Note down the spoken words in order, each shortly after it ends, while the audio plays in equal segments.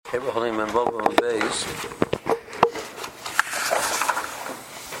Okay, we're holding Membaba on base.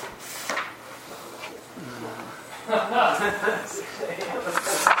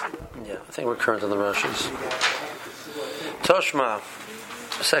 Yeah, I think we're current on the Rashi's. Toshma,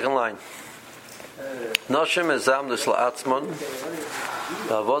 second line. Noshim mezamnus la'atzmon,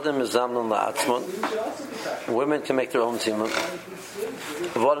 v'avodim mezamnon la'atzmon. Women can make their own zimun.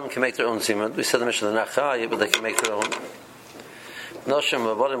 Avodim can make their own zimun. We said the mission of the Nachaya, but they can make their own. Noshim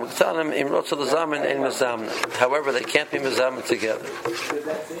v'avodim k'tanim im rotza l'zamin ein mezamna. However, they can't be mezamin together.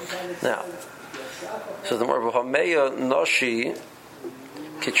 Now, so the more v'hameya noshi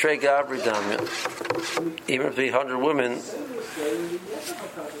kitrei gabri damya. Even if the 100 women,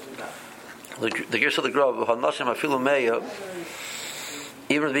 the gears of the grove, v'hanashim afilu meya.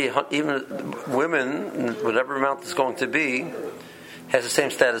 Even women, whatever amount it's going to be, has the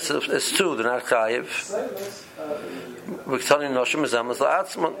same status as two. They're not chayiv.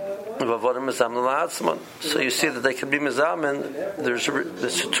 So you see that they can be mezamin. There's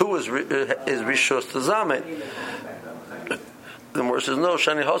two is rishos to zamin. The more says no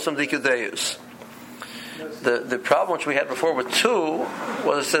shani hosam dikudeus. The problem which we had before with two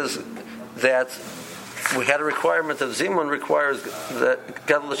was it says that we had a requirement that Zimun requires that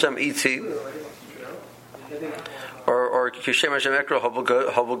Gadol Hashem iti or Kishem Hashem Ekra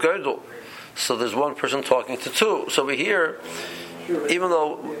Havel Gadol. So there's one person talking to two. So we hear, even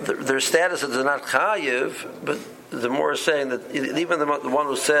though their status is not chayiv, but the more is saying that even the one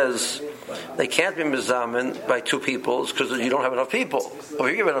who says they can't be mizamin by two people is because you don't have enough people. Or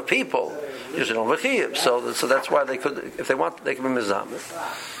you give enough people, you don't have a chayiv. So that's why they could, if they want, they can be mizamin.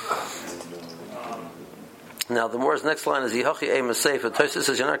 Now, the Mor's next line is Ihachi Eima Seifa. Tosfos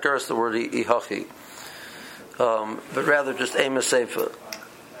says you're not going to the word Ihachi, but rather just Eima Seifa,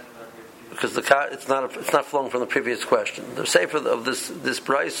 because it's not flowing from the previous question. The Seifa of this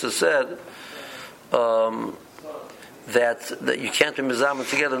Bryce has said that you can't be mizamin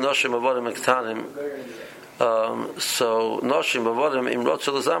together Noshim Avodim Ektanim. So Noshim Avodim Im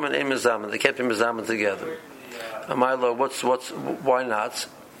Rotzel Zamin Ein Mizamin. They can't be mizamin together. Amilo, why not?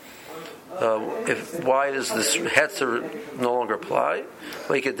 Why does this hetzer no longer apply?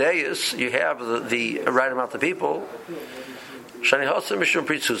 Like a deis, you have the right amount of people. Shani Hotzim Mishum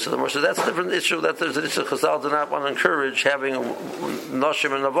Pritzu. So that's a different issue. That there's an issue. Chazal do not want to encourage having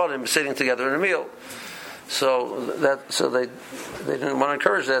Noshim and Avodim sitting together in a meal. So they didn't want to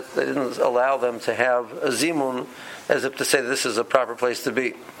encourage that. They didn't allow them to have a zimun, as if to say this is a proper place to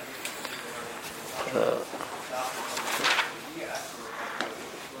be.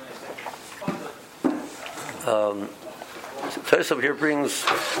 Tosfos here brings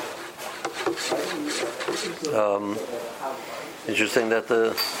interesting that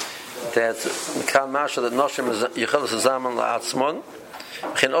Kan Masha that Noshim is Yechelas Zaman LaAtzmon.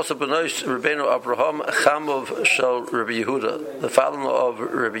 Can also benoish Rabbeinu Abraham Chamov Shel Rabbi Yehuda, the father-in-law of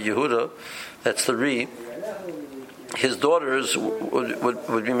Rabbi Yehuda. That's the Ri. His daughters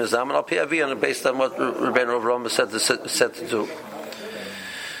would be Mizaman Al Pi Aviyan, based on what Rabbeinu Abraham said to do.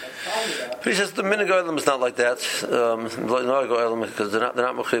 But he says the minhag olam is not like that. Because they're not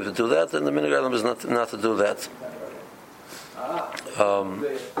mechuyev to do that, and the minhag olam is not to do that.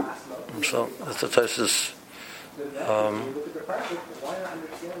 So that's the Tosfos.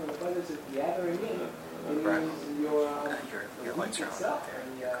 Your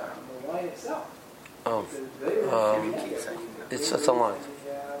lights are on. It's online.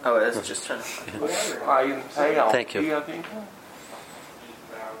 Oh, it is just trying to. Thank you.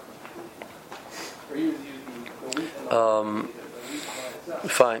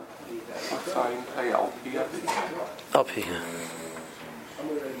 Fine. Up here.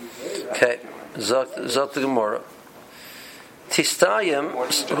 Okay. Zot the Gemara. Tistayim.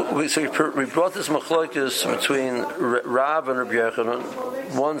 So we brought this machlokes between Rav and Rabbi Yochanan.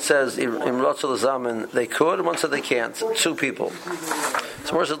 One says in Rotzel Zamin they could, and one said they can't. Two people. So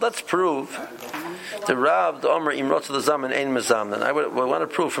Gemara says, let's prove the Rav, the Omer, Im Rotzel Zamin Ein Mezamnin. I want to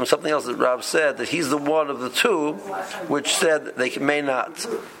prove from something else that Rav said that he's the one of the two which said they may not.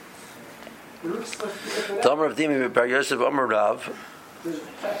 The Omer of Dimi Bar Yosef Omer Rav.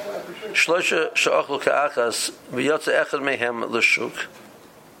 Shlosha she'achlu ka'achas v'yotze echad mehem l'shuk.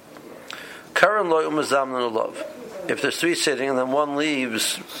 Karan lo umezamnin olav. If there's three sitting and then one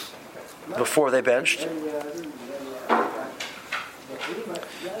leaves before they benched,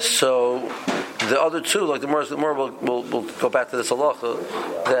 so the other two, like the more will go back to this halacha,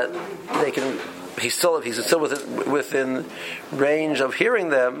 that they can. If he's still within range of hearing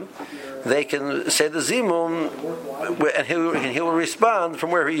them, they can say the zimun, and he will respond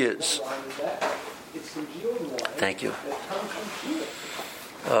from where he is. Thank you.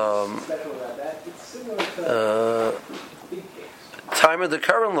 Time of the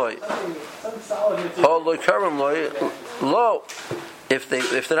current loy. Hold the current loy low. If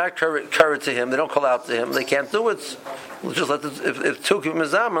they're not current to him, they don't call out to him. They can't do it. We'll just let if two can be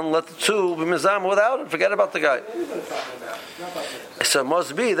mizaman, let the two be mizaman without it. Forget about the guy. So it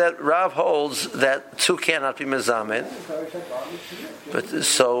must be that Rav holds that two cannot be mizaman, but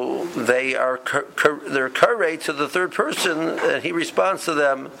so they're karei to the third person, and he responds to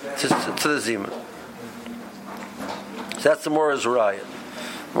them to the zimun. So that's the Morah's raya.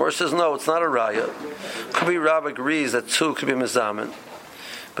 Morah says no, it's not a raya. Could be Rav agrees that two could be mizaman.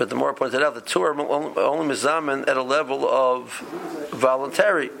 But the Morah pointed out that two are only mizamen at a level of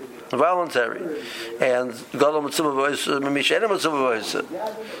voluntary, and if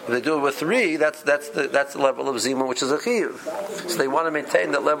they do it with three, that's the level of zima, which is a chiyuv. So they want to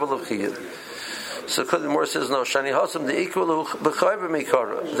maintain that level of chiyuv. So the Morah says no. Shani hasam the equal b'chayv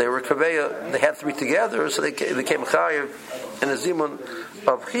mikara. They were kaveya. They had three together, so they became chayiv in a zimun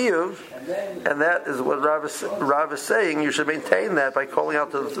of chiyuv. And that is what Rav is saying. You should maintain that by calling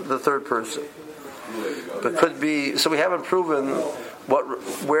out the third person. But could be so. We haven't proven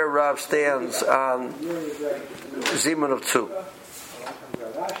where Rav stands on zimun of two.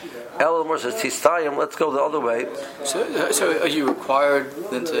 Elamor says tistayim. Let's go the other way. So are you required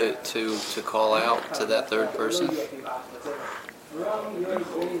then to call out to that third person?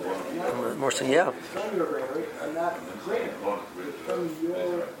 More saying, yeah.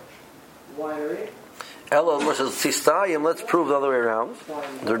 Ella says tistayim. Let's prove the other way around.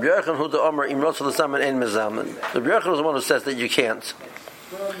 The Rabbi Yochanan who the Omer imrotz l'zamen ein mezamen. The Rabbi Yochanan is the one who says that you can't.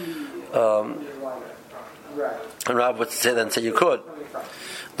 And Rav would say then say you could.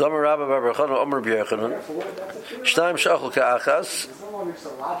 The Omer Rabbi Bar Chana Omer Rabbi Yochanan. Shtaim shachol ka'achas.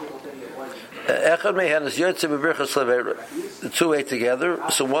 Echad meihan is yotze b'brachos leveira. The two ate together,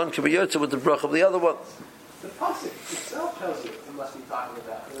 so one can be yotze with the brach of the other one. The pasuk itself tells you it must be talking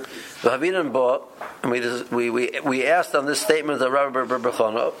about. And we asked on this statement of Rabbi Bar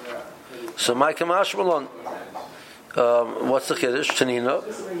Chana. So my kamash malon. What's the chiddush? Tanina.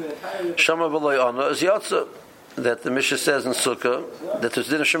 Shama v'loy ana is yotze. That the Mishnah says in Sukkah that there's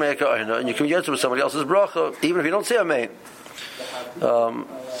dinner shemeika ayna, and you can be yotze with somebody else's bracha, even if you don't say amen.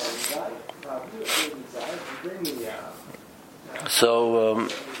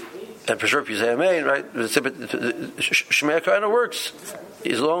 And for sure, if you say amen, right? Shemei Kaina works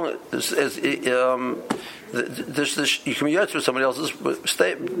as long as you can be yotze with somebody else's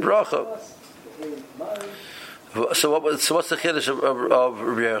bracha. So what's the chiddush of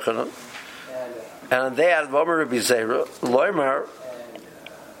Rabbi Yochanan? And they had V'Omer Rabbi Zera Loimar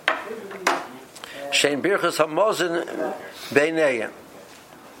Shein Birchas Hamozin Beinayim.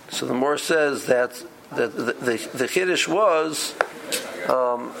 So the Morah says that the chiddush was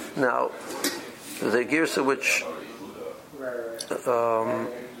now the girsa which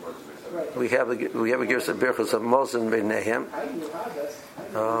we have a girsa Birchas Hamozin Beinayim.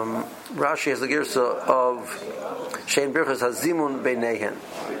 Rashi has the girsa of Shein Birchas Hazimun Beinayim.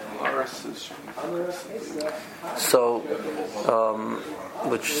 So,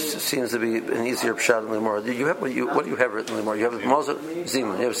 which seems to be an easier pshat in the Gemara. What do you have written in the Gemara? You have Mazon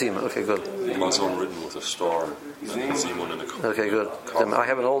Zimun. You have Zimun. Okay, good. Mazon written with a star. Zimun in the column. Okay, good. I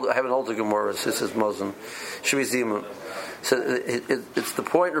have an older Gemara. It says Mazon. Should be Zimun. So it's the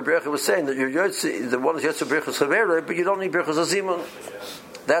point Rabbi Yochanan was saying that you're Yotze, the one is Yotze Birchos Chavera, but you don't need Birchos Zimun.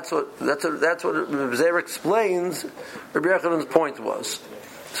 That's what Rabbi Zera explains. Rabbi Yochanan's point was.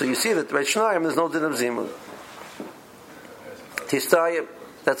 So you see that by Shnayim there's no din of zimun. Tistayim,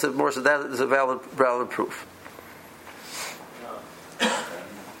 that is a valid proof.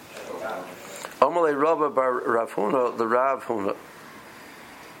 Amalei Rabba bar Rav Huna, the Rav Huna.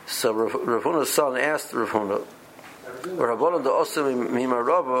 So Rav Huna's son asked Rav Huna, "Rabbanan da osim mima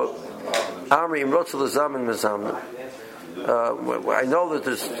Rabba, Amri imrotzu lezamin mezamin." I know that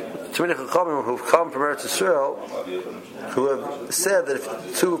there's too many chachamim who've come from Eretz Yisrael who have said that if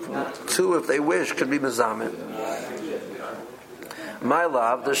two, if they wish, could be mezamin. My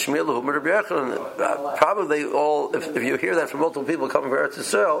love, the Shmielu Rabbi Yochanan. Probably all. If you hear that from multiple people coming from Eretz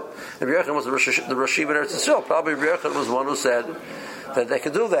Yisrael, Rabbi Yochanan was the Rosh Yeshiva in Eretz Yisrael. Probably Rabbi Yochanan was the one who said that they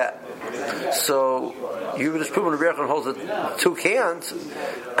could do that. So you've just proven Rabbi Yochanan holds that two can't,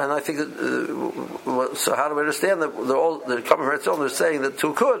 and I think that. So how do we understand that they're coming from Eretz Yisrael? They're saying that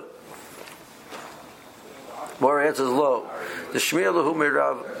two could. More answers low. The Shmiel Lahu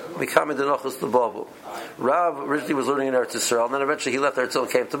Rav becoming the Nochus the Bavel. Rav originally was learning in Eretz Yisrael, and then eventually he left Eretz Yisrael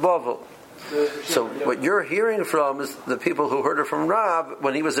and came to Bavel. So what you're hearing from is the people who heard it from Rav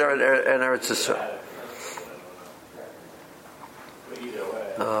when he was there in Eretz Yisrael.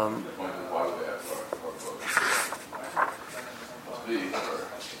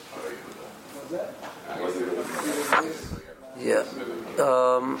 Yeah.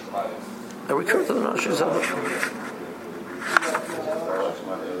 Are we current to the Nashis?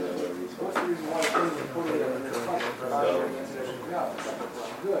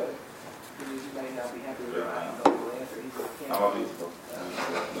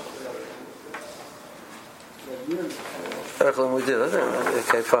 We did.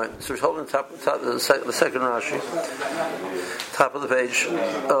 Okay, fine. So we're holding the second Rashi, top of the page.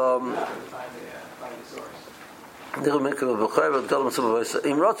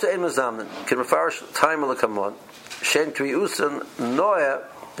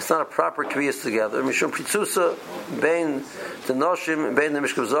 It's not a proper tviyas together. Mishum pritzusa bein the noshim bein the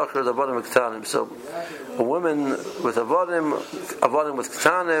mishkav zachar the avodim ketanim. So a woman with avodim with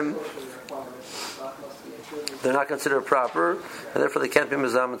ketanim, they're not considered proper, and therefore they can't be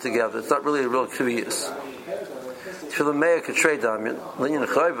mezamen together. It's not really a real kviyas. For the mayor could trade damien, linyan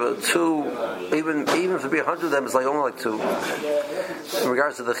chayva, two, even if it be 100 of them, it's only like two. In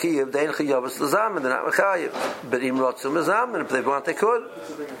regards to the chiyuv, they ain't chiyavas lezamen, they're not mechayiv. But im rotzu mezamen, if they want, they could.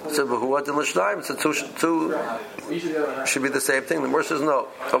 So b'huat and l'shnaim, so two should be the same thing. The Gemara says no.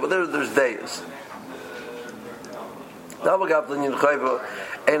 Over there's days. Davagav linyan chayva,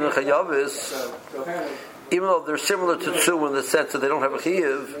 ein chayavis. Even though they're similar to two in the sense that they don't have a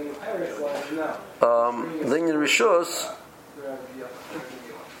chiyuv, linyan rishus,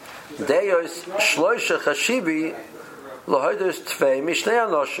 deyos shloisha chashibi lohodos tvei mishnei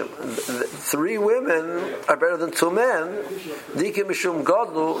anoshim. 3 women are better than 2 men. Dikim mishum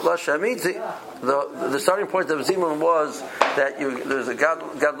gadlu lashamiti. The starting point of Zimun was that there's a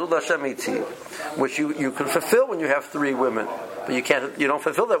gadlu lashamiti, which you can fulfill when you have 3 women, but you don't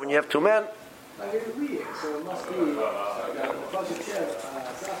fulfill that when you have 2 men.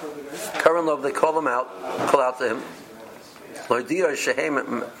 Current love, they call out to him. They're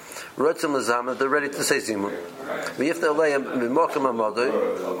ready to say Zimun.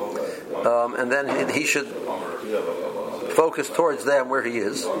 And then he should focus towards them where he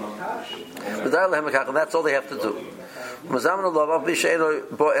is. And that's all they have to do. Even though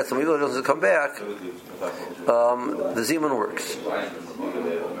he doesn't come back, the Zimun works.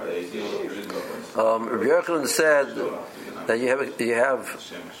 Rabbi Yochanan said that you have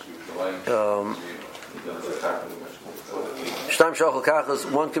Shtam Shachal Kachas,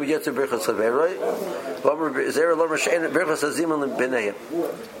 one can be Yetzer Brachos Haveroi, Zera Lomar Shein Brachos HaZimun B'neiim.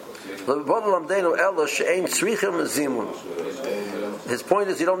 His point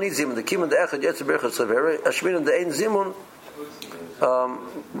is you don't need Zimun. The Kimun De'echad Yetzer Brachos Haveroi, Ashmin De'ein Zimun,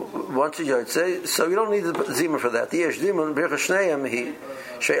 once a Yotze, so you don't need the Zimun for that. Yesh Zimun Brachos Shneim He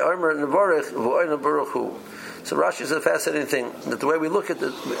Shei Armer Nevarech V'oina Baruch Hu. So Rashi is a fascinating thing that the way we look at the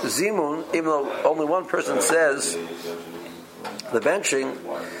Zimun, even though only one person says the benching,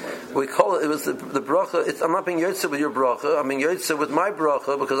 we call it was the bracha. I'm not being yotze with your bracha. I'm being yotze with my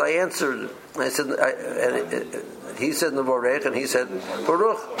bracha because I answered. I said, he said Nevarech and he said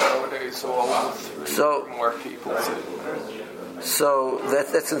Baruch. So more people. So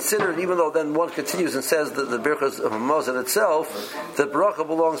that's considered, even though then one continues and says that the Birchas of Hamazon itself, the bracha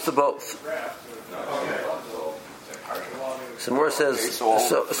belongs to both. So more says,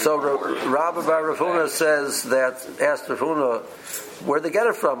 so Rabbi Bar Rav Huna says that, asked Rav Huna, where'd they get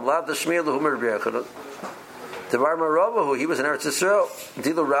it from? Lav the Shmiel the Humer B'Yechad. The Bar Marava, he was in Eretz Yisrael.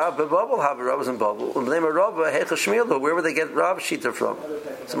 Dila Rab B'Bubble, Rav was in Bubble. And Lema Rabba, Hecha Shmiel, where would they get Rab Shita from?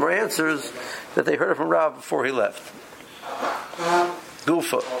 Some more answers that they heard it from Rab before he left.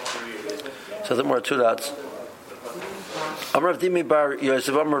 Gufa. So the more 2 dots. Amrav Dimi Bar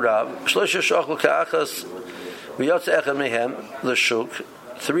Yosef Amarav, Shlosha Shachal Ka'achas, V'yotze Echad Mehem, L'Shuk,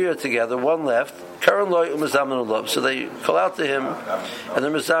 3 are together, 1 left, Karan Loi U'Mezamen U'Lov. So they call out to him, and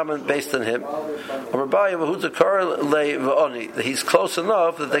they're Mezamen based on him. Amrabaya V'huta Karan Lei V'oni, that he's close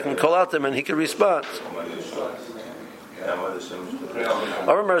enough that they can call out to him and he can respond. This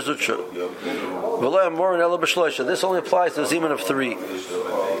only applies to the Zimun of 3.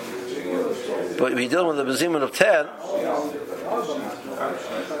 But if you're dealing with the Zimun of 10,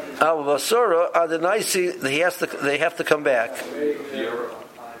 they have to come back.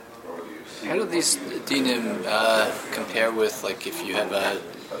 How do these dinim compare with, like, if you have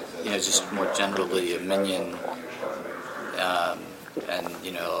just more generally a minion, and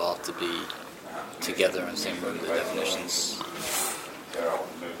all have to be together in the same room, the definitions?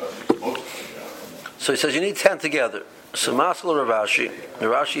 So he says you need 10 together. So Maskal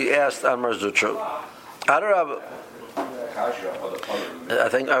Ravashi asked on Marzutra, Adarab, I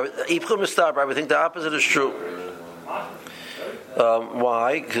think I would think the opposite is true.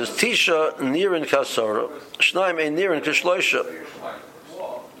 Why? Because Tisha Nirin Kasora, Shnaim Ein Nirin Kashloisha.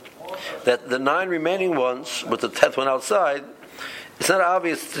 That the 9 remaining ones, with the 10th one outside, it's not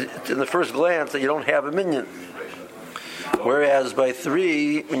obvious in the first glance that you don't have a minion. Whereas by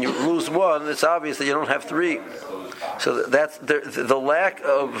 3, when you lose 1, it's obvious that you don't have 3. So that's the lack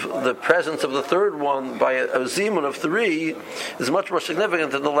of the presence of the third one by a zimun of 3 is much more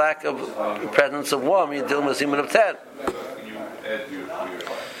significant than the lack of presence of 1 when you're dealing with a zimun of 10.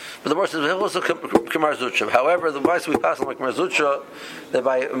 But the worst is also Kamar Zucha. However, the vice we pass on like Kamar Zucha, that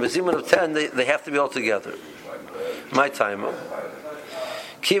by a zimun of 10 they have to be all together. My time.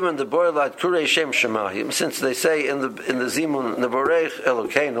 Kiman the boilad kurei shem shemahim. Since they say in the zimun nevorech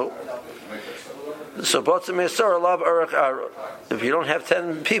Elokeinu. So if you don't have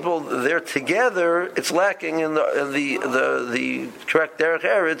 10 people there together, it's lacking in the correct derech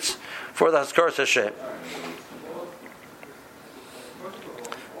eretz for the Haskaras Hashem.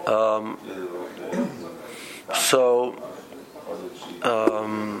 So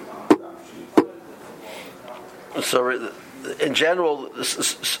in general,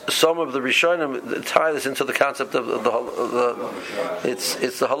 some of the Rishonim tie this into the concept of it's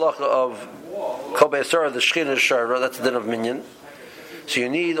the halacha of Kol Be'asara, the Shechina Shara, that's the din of minyan. So you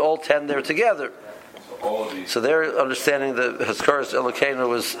need all 10 there together. So their understanding that Haskaras Elokeinu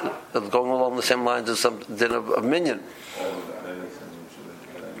was going along the same lines as some din of minyan,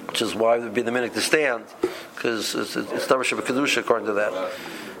 which is why it would be the minhag to stand, because it's Davar Kedusha according to that.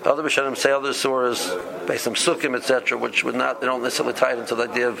 Other Rishonim say other surahs based on Sukkim, etc., which would not, they don't necessarily tie it into the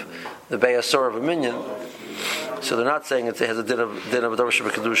idea of the Be'asara of a minyan. So they're not saying it has a din of Davar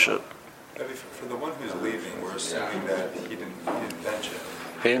Kedusha. For the one who's leaving, we're assuming that he didn't bench it.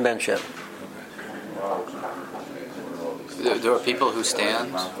 He didn't bench yet. There are people who stand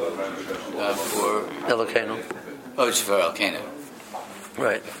for Elokeinu. Oh, it's for Elokeinu.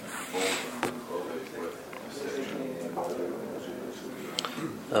 Right.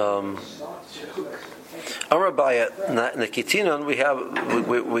 Amar Baya, in the Kitinon we have a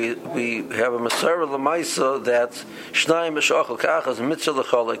Masara Lamaisa that Shnayim B'Shachal Kachas Mitzvah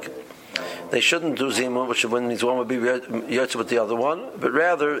L'Cholik. They shouldn't do zimun, which means one would be yotze with the other one, but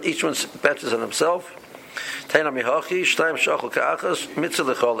rather each one benches on himself. There's a mitzvah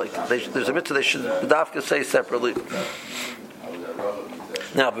they should dafka say separately.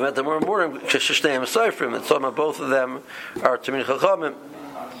 Now, but the more it's talking about both of them are Tamid Chachamim.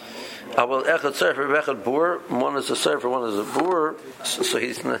 One is a sefer, one is a bur, so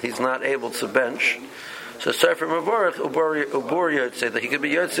he's not able to bench. So sefer mavorach ubur yotze, that he could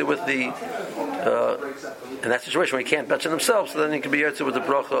be yotze with the in that situation where he can't bench on himself, so then he could be yotze with the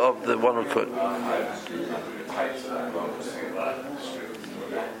bracha of the one who could.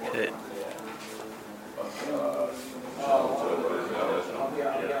 Okay.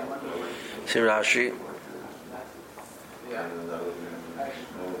 See Rashi.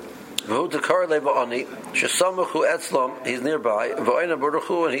 He's nearby,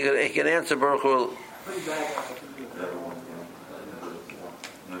 and he can answer Baruch Hu.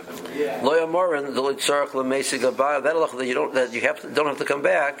 That don't have to come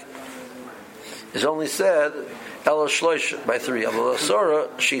back is only said by 3. When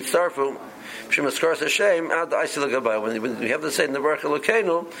you have to say in the Baruch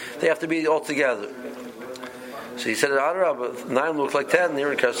Elokeinu, they have to be all together. So he said, 9 look like 10.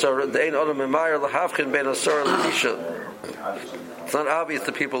 It's not obvious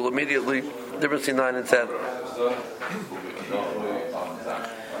to people immediately the difference between 9 and 10.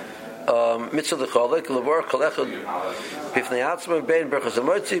 Mitzvah l'cholik, l'vor kolechad b'fnei atzma, bein brachos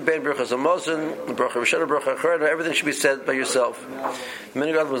hamotzi, bein brachos hamozin, bracha rishona, bracha achorah, everything should be said by yourself.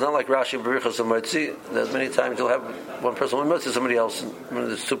 Many God was not like Rashi brachos hamotzi. There's many times you'll have one person one motzi, somebody else, and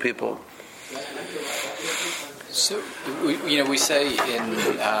there's 2 people. So, we say in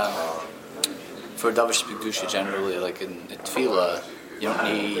for Davar Kedusha generally, like in Tefillah, you don't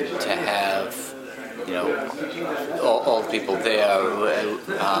need to have all the people there who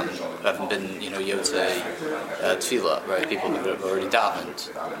haven't been Yotze Tefillah, right? People who have already davened.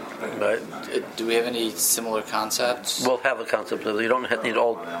 Right. Do we have any similar concepts? We'll have a concept of you don't need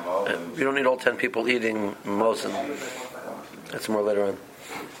all 10 people eating mosin. That's more later on.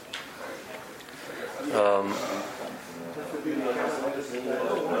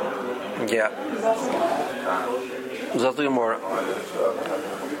 Yeah. Zatu Gemara.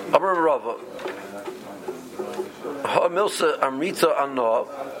 Amar Rava. Ha Milsa Amrita Anna.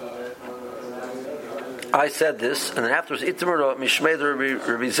 I said this, and then afterwards, Itamara Mishmeder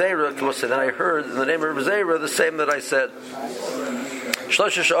Rabbi Zera, then I heard in the name of Rabbi Zera the same that I said.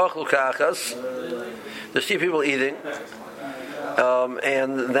 Shlosha Sha'achlu Kachas. There's 3 people eating.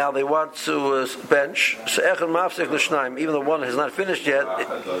 and now they want to bench. So echad mafsik l'shnayim, even though one has not finished yet,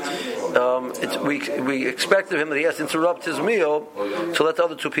 we expect of him that he has to interrupt his meal to let the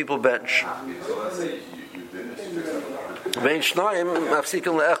other two people bench. But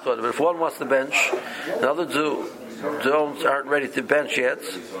if one wants to bench, the other two aren't ready to bench yet,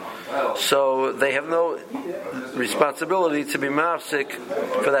 so they have no responsibility to be mafsik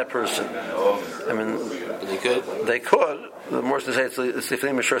for that person. I mean, they could. The more to say it's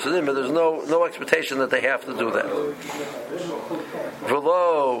lifnei mishur sadim, but there's no expectation that they have to do that.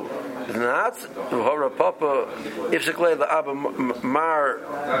 V'lo not v'hora papa ifsiklei the abba mar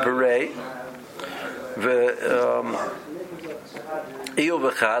berei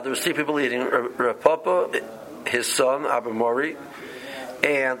there was three people eating, Rapapa, his son, Abba Mori,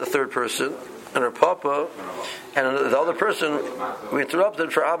 and the third person, and Rapapa, and the other person, we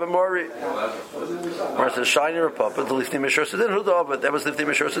interrupted for Abba Mori. Whereas the shiny Rapapa, the Lifnei Mishur Sedin, who but that was Lifnei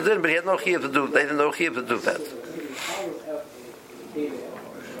Mishur Sedin, but he had no chiyuv to do, they didn't know chiyuv to do that.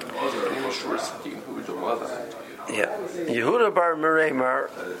 Yeah. Yehuda bar Mereimar,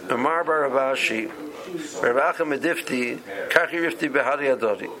 Amar bar Ravashi, Ravacha Medifti, Kachi Rifti Behari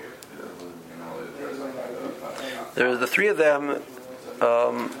Adori. There are the three of them.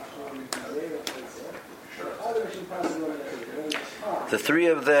 The three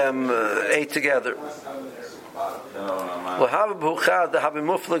of them ate together. There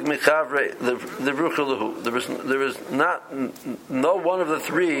was not no one of the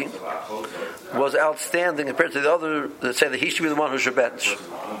three was outstanding compared to the other that say that he should be the one who should bench.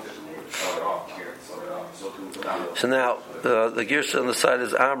 So now the Girsa on the side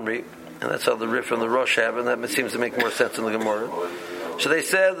is Amri, and that's how the Rif and the Rosh have, and that seems to make more sense in the Gemara. So they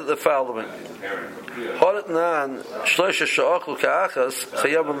said the following: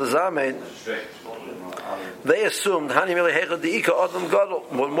 they assumed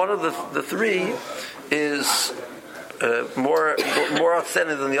when one of the three is more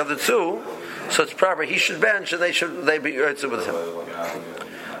outstanding than the other two, so it's proper he should bench and they be yotze with him.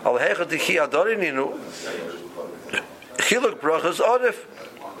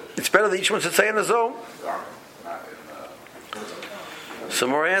 It's better that each one should say in his own. Some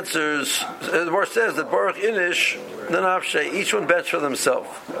more answers. The more says that Baruch Inish, Nanavshe, each one benched for themselves.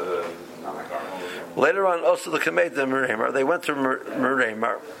 Later on, also the Kamed the Mereimar, they went to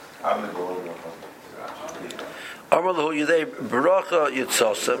Mereimar. Amalahu Yudei Bracha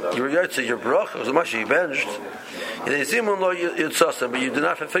Yitzosem. You were Yotze, your Bracha, so much you benched. Yudei Zimun Lo Yitzosem, but you did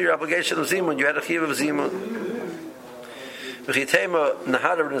not fulfill your obligation of Zimun, you had a Chiv of Zimun. V'chitema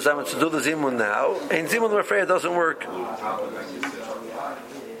Nahadav Nizaman to do the Zimun now, and Zimun, I'm afraid, it doesn't work.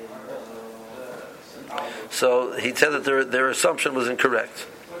 So he said that their assumption was incorrect.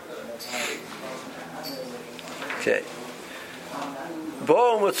 Okay.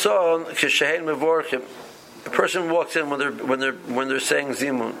 A person walks in when they're saying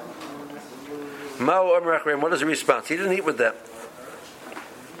Zimun. What is the response? He didn't eat with them.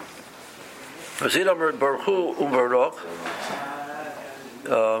 Instead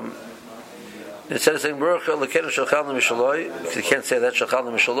of saying Baruch Elokeinu Shalchalnu Mishaloi, because he can't say that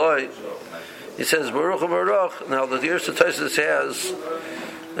Shalchalnu Mishaloi, he says Baruch Baruch. Now the Yerusha Tosfos has,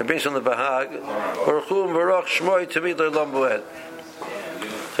 it brings from the Bahag, Baruch Baruch Shmoi Tamid Le'olam Bo'ed.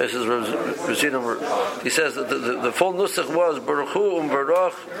 He says that the full nusach was Baruch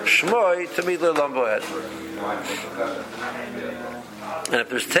Baruch Shmoi Tamid Le'olam Bo'ed. And if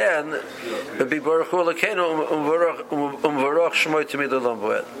there's 10, it would be Baruch Elokeinu Baruch Shmoi Tamid Le'olam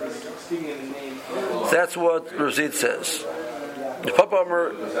Bo'ed. That's what Razid says. The Papa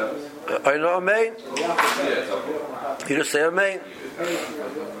Amr, I know Amen. You just say Amen.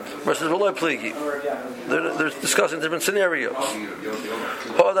 Versus V'loi Pligi. They're discussing different scenarios.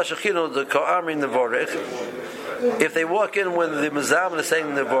 If they walk in when the Mazaman is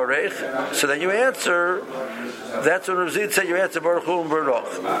saying the Vorech, so then you answer. That's when Razid said you answer Baruch Hu and Baruch.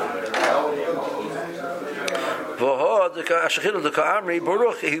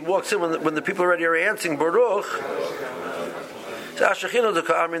 He walks in when the people already are answering Baruch. Ashachinu the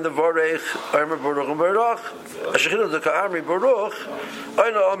Ka'amri the Vorech, Omer Baruch and Baruch. Ashachinu the Ka'amri Baruch,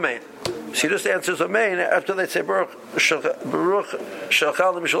 Oino Amen. So he just answers Amen after they say Baruch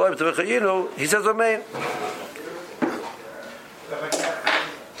Shalchal Mishalayim to V'chayinu. He says Amen.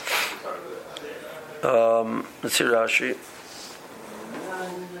 Let's see Rashi.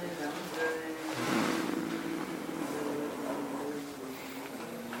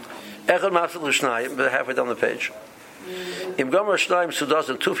 Echad Mafsel L'Shnayim, but halfway down the page. Im Gomer Shnayim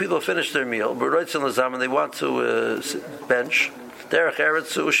Sudas, two people finish their meal, but right in the Zaman they want to bench. Derech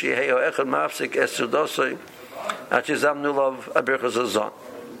Eretz Sushi Heyo Echad Mafsik Es Sudasoi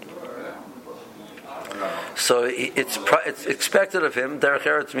So it's expected of him. Derech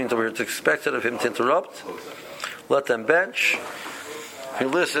Eretz means it's expected of him to interrupt, let them bench. He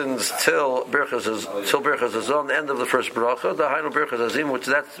listens till Brachos is on the end of the first bracha. The Hainu Brachos Azim, which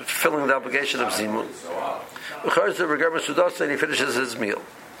that's filling the obligation of Zimun. And he finishes his meal.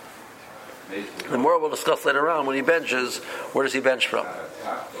 The more we'll discuss later on when he benches. Where does he bench from?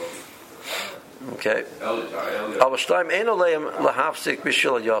 Okay.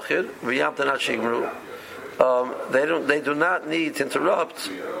 They do not need to interrupt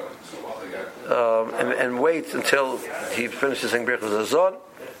and wait until he finishes saying Brachos Azon.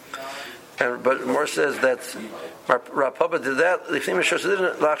 But Mor says that Rav Papa did that to give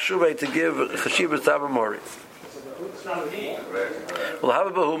Chashivas Taber Mori.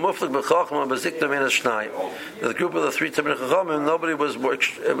 The group of the three Talmidei Chachamim, nobody was more,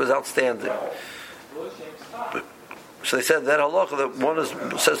 it was outstanding. So they said that halacha that one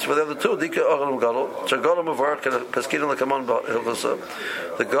says for the other two, the gadol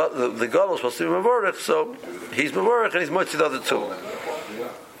is supposed to be mavorich, so he's mavorich and he's moitzi the other two.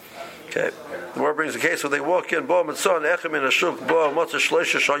 Okay. The Gemara brings a case where they walk in, bo mitzon echem in a shuk, bo motzah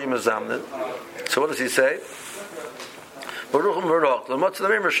shloisha shoyim ezamnin. So what does he say? Baruch Baruch, the motzah the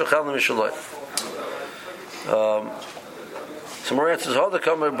memer shachal mishaloi. So more answers, how the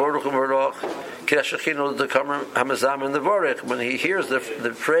kamer Baruch Baruch, k'ashachinu the kamer hamazam in the vorech. When he hears the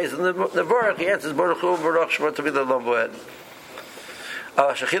phrase in the vorech, he answers Baruch Baruch shmot to be the lamboed.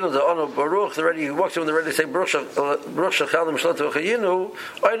 Shachinu the ono Baruch. He walks in, they're ready to say Baruch shachal mishaloi to chayinu.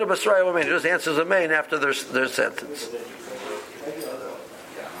 Oynu basraya amen. He just answers amen after their sentence.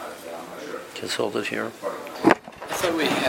 Just hold it here. I thought we had